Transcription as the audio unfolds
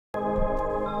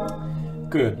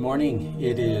Good morning.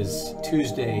 It is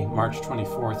Tuesday, March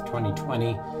 24th,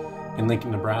 2020 in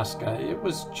Lincoln, Nebraska. It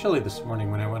was chilly this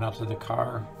morning when I went out to the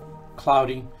car.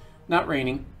 Cloudy, not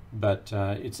raining, but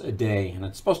it's a day and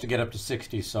it's supposed to get up to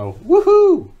 60, so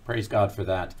woohoo! Praise God for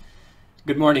that.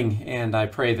 Good morning, and I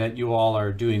pray that you all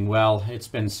are doing well. It's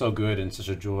been so good and such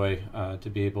a joy to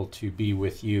be able to be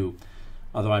with you.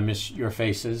 Although I miss your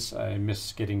faces, I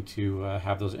miss getting to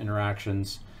have those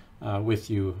interactions with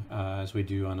you as we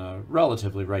do on a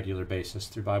relatively regular basis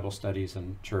through Bible studies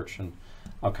and church and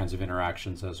all kinds of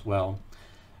interactions as well.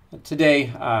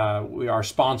 Today, our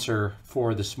sponsor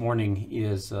for this morning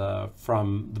is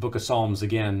from the book of Psalms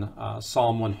again,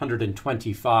 Psalm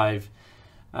 125.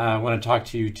 I want to talk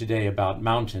to you today about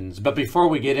mountains. But before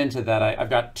we get into that, I've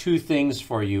got two things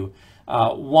for you.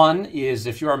 One is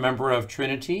if you're a member of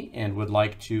Trinity and would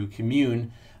like to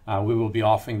commune, we will be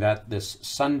offering that this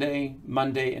Sunday,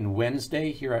 Monday, and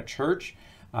Wednesday here at church.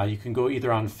 You can go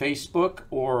either on Facebook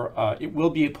or it will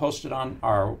be posted on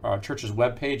our church's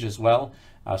webpage as well,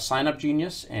 Sign Up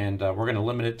Genius, and we're going to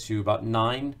limit it to about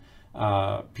 9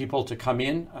 people to come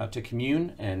in to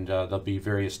commune, and there'll be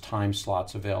various time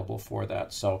slots available for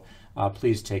that. So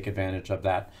please take advantage of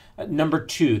that. Number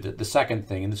two, the second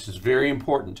thing, and this is very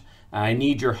important, I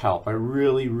need your help. I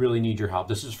really, really need your help.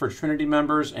 This is for Trinity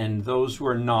members and those who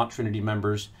are not Trinity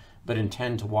members but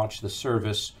intend to watch the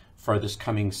service for this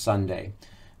coming Sunday.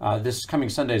 This coming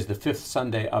Sunday is the 5th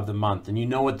Sunday of the month, and you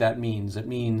know what that means. It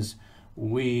means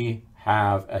we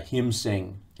have a hymn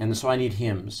sing, and so I need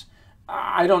hymns.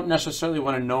 I don't necessarily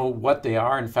want to know what they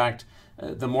are. In fact,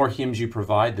 the more hymns you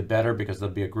provide, the better, because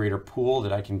there'll be a greater pool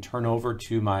that I can turn over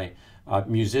to my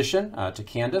musician, to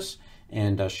Candace,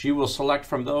 and she will select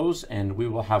from those, and we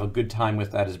will have a good time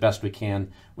with that as best we can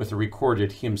with a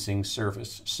recorded hymn sing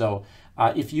service. So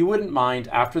if you wouldn't mind,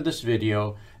 after this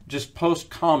video, just post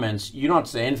comments. You don't have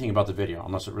to say anything about the video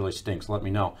unless it really stinks. Let me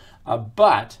know.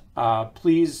 But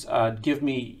please give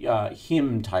me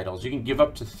hymn titles. You can give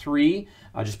up to 3.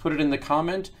 Just put it in the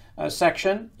comment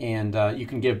section, and you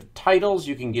can give titles.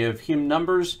 You can give hymn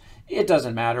numbers. It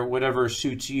doesn't matter, whatever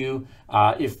suits you.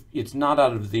 If it's not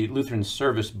out of the Lutheran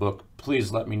Service book,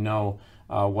 please let me know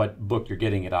what book you're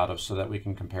getting it out of so that we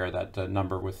can compare that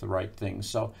number with the right things.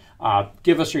 So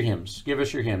give us your hymns. Give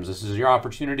us your hymns. This is your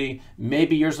opportunity.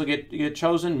 Maybe yours will get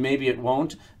chosen. Maybe it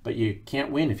won't, but you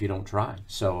can't win if you don't try.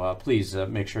 So please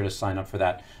make sure to sign up for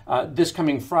that. This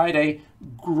coming Friday,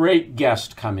 great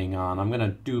guest coming on. I'm going to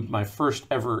do my first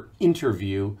ever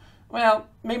interview. Well,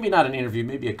 maybe not an interview,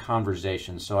 maybe a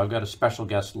conversation. So I've got a special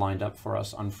guest lined up for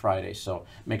us on Friday. So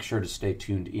make sure to stay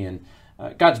tuned in.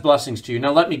 God's blessings to you.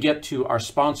 Now let me get to our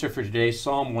sponsor for today,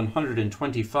 Psalm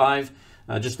 125,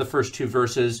 just the first 2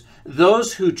 verses.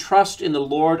 Those who trust in the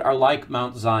Lord are like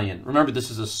Mount Zion. Remember, this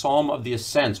is a psalm of the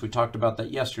ascents. We talked about that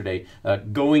yesterday.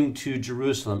 Going to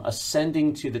Jerusalem,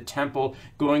 ascending to the temple,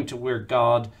 going to where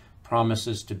God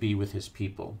promises to be with his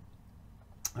people.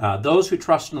 Those who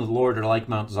trust in the Lord are like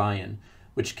Mount Zion,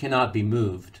 which cannot be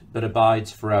moved, but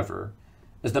abides forever.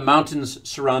 As the mountains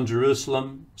surround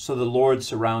Jerusalem, so the Lord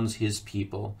surrounds his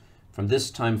people from this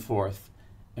time forth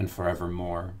and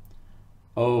forevermore.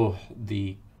 Oh,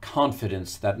 the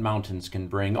confidence that mountains can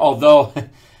bring. Although,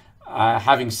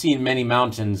 having seen many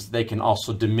mountains, they can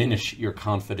also diminish your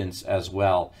confidence as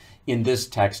well. In this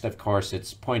text, of course,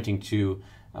 it's pointing to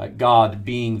God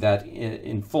being that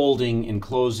enfolding,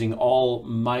 enclosing,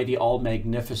 almighty, all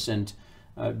magnificent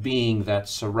being that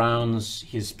surrounds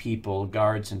his people,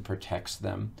 guards and protects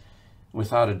them.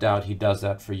 Without a doubt, he does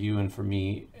that for you and for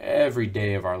me every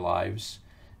day of our lives.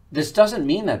 This doesn't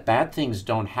mean that bad things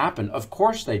don't happen. Of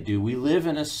course they do. We live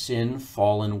in a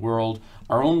sin-fallen world.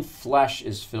 Our own flesh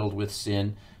is filled with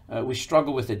sin. We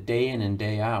struggle with it day in and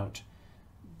day out.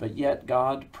 But yet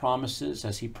God promises,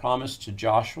 as he promised to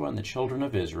Joshua and the children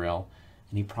of Israel,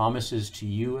 and he promises to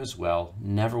you as well,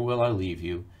 never will I leave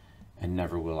you, and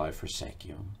never will I forsake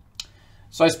you.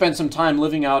 So I spent some time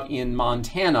living out in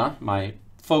Montana. My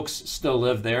folks still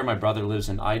live there. My brother lives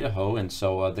in Idaho, and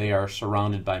so they are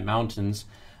surrounded by mountains.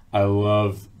 I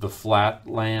love the flat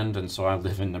land, and so I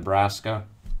live in Nebraska.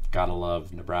 Gotta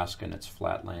love Nebraska and its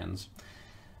flat lands.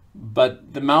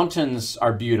 But the mountains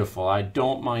are beautiful. I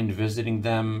don't mind visiting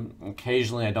them.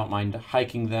 Occasionally I don't mind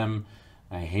hiking them.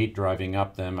 I hate driving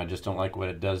up them. I just don't like what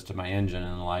it does to my engine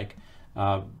and the like.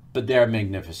 But they're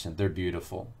magnificent. They're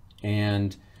beautiful.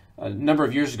 And a number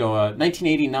of years ago,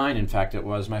 1989, in fact, it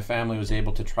was, my family was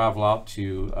able to travel out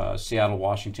to Seattle,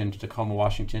 Washington, to Tacoma,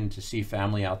 Washington, to see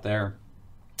family out there.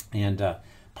 And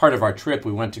part of our trip,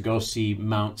 we went to go see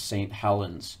Mount St.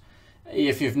 Helens.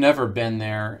 If you've never been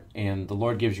there and the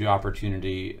Lord gives you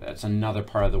opportunity, that's another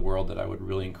part of the world that I would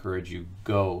really encourage you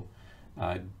go.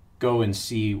 go and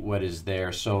see what is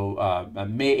there. So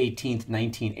May 18th,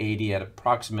 1980, at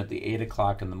approximately 8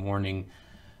 o'clock in the morning,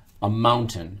 a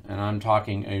mountain, and I'm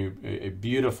talking a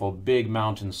beautiful big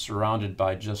mountain surrounded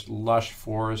by just lush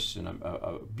forests and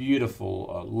a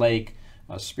beautiful lake,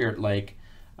 a Spirit Lake,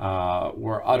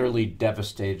 were utterly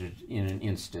devastated in an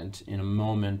instant, in a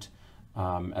moment,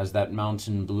 as that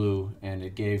mountain blew and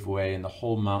it gave way and the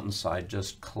whole mountainside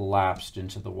just collapsed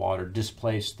into the water,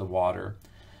 displaced the water.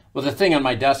 Well, the thing on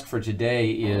my desk for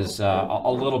today is a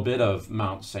little bit of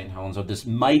Mount St. Helens, of this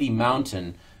mighty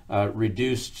mountain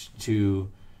reduced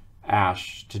to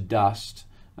ash, to dust.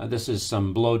 This is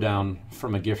some blowdown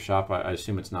from a gift shop. I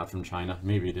assume it's not from China.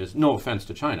 Maybe it is. No offense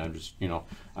to China. I'm just,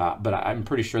 but I'm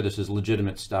pretty sure this is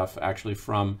legitimate stuff actually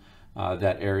from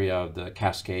that area of the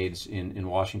Cascades in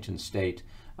Washington State.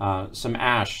 Some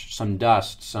ash, some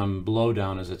dust, some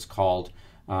blowdown as it's called,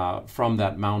 from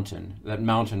that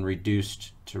mountain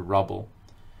reduced to rubble.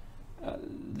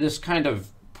 This kind of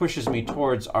pushes me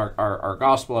towards our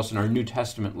gospel lesson, our New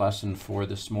Testament lesson for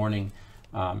this morning.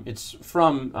 It's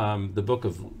from the book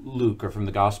of Luke, or from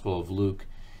the Gospel of Luke.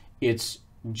 It's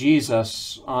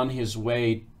Jesus on his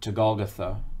way to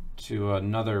Golgotha, to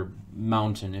another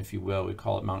mountain, if you will. We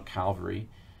call it Mount Calvary.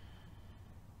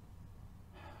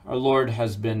 Our Lord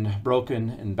has been broken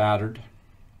and battered.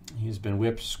 He's been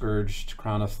whipped, scourged,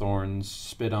 crown of thorns,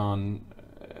 spit on,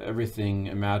 everything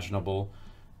imaginable,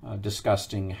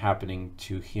 disgusting happening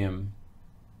to him.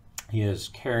 He is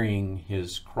carrying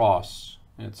his cross.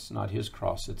 It's not his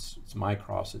cross, it's my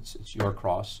cross, it's your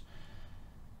cross.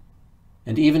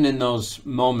 And even in those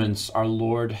moments, our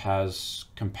Lord has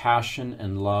compassion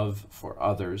and love for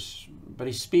others, but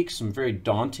he speaks some very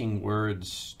daunting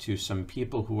words to some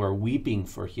people who are weeping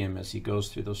for him as he goes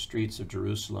through those streets of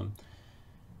Jerusalem.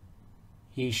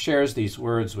 He shares these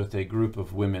words with a group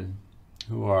of women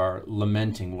who are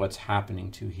lamenting what's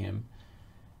happening to him.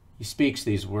 He speaks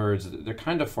these words. They're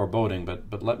kind of foreboding,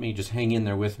 but let me just hang in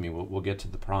there with me. We'll get to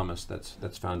the promise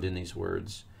that's found in these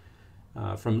words.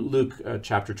 From Luke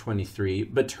chapter 23,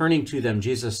 "But turning to them,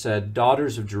 Jesus said,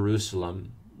 'Daughters of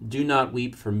Jerusalem, do not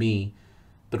weep for me,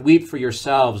 but weep for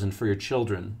yourselves and for your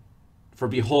children. For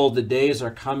behold, the days are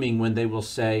coming when they will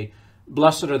say,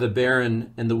 Blessed are the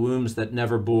barren and the wombs that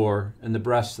never bore and the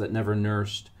breasts that never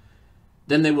nursed.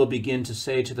 Then they will begin to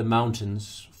say to the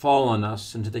mountains, Fall on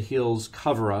us, and to the hills,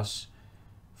 cover us.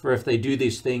 For if they do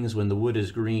these things when the wood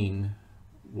is green,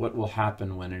 what will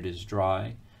happen when it is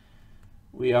dry?'"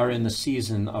 We are in the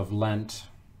season of Lent.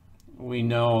 We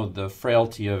know the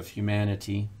frailty of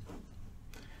humanity.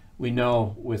 We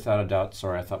know without a doubt,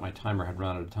 sorry, I thought my timer had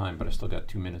run out of time, but I still got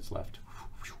 2 minutes left.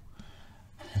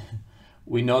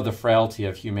 We know the frailty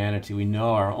of humanity. We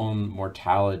know our own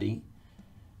mortality.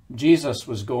 Jesus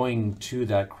was going to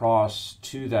that cross,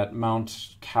 to that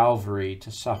Mount Calvary, to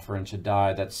suffer and to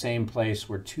die, that same place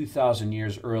where 2,000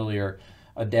 years earlier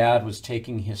a dad was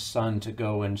taking his son to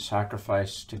go and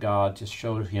sacrifice to God to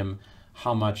show him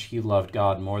how much he loved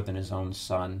God more than his own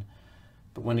son.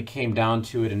 But when it came down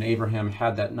to it and Abraham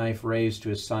had that knife raised to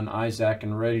his son Isaac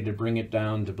and ready to bring it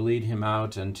down to bleed him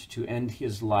out and to end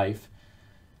his life,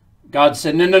 God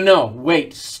said, No,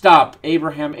 wait, stop,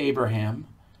 Abraham, Abraham.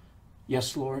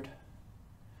 Yes, Lord.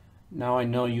 Now I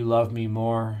know you love me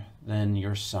more than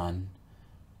your son.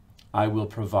 I will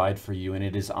provide for you. And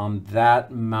it is on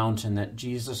that mountain that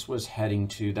Jesus was heading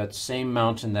to, that same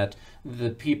mountain that the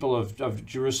people of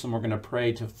Jerusalem were going to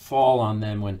pray to fall on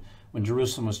them when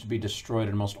Jerusalem was to be destroyed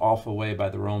in a most awful way by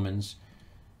the Romans.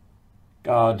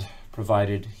 God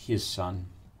provided his son,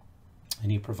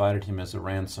 and he provided him as a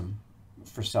ransom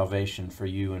for salvation for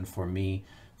you and for me,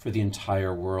 for the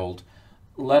entire world.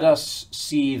 Let us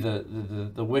see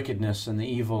the wickedness and the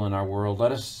evil in our world.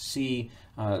 Let us see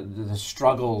the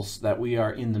struggles that we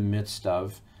are in the midst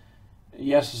of.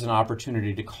 Yes, it's an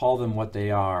opportunity to call them what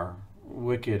they are,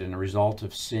 wicked and a result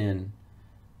of sin,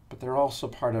 but they're also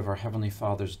part of our Heavenly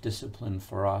Father's discipline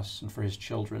for us and for his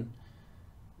children,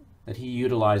 that he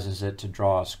utilizes it to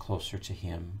draw us closer to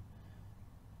him.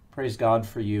 Praise God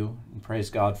for you, and praise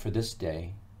God for this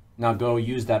day. Now go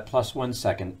use that +1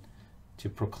 second to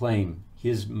proclaim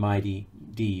his mighty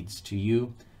deeds to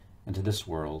you and to this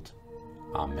world.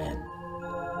 Amen.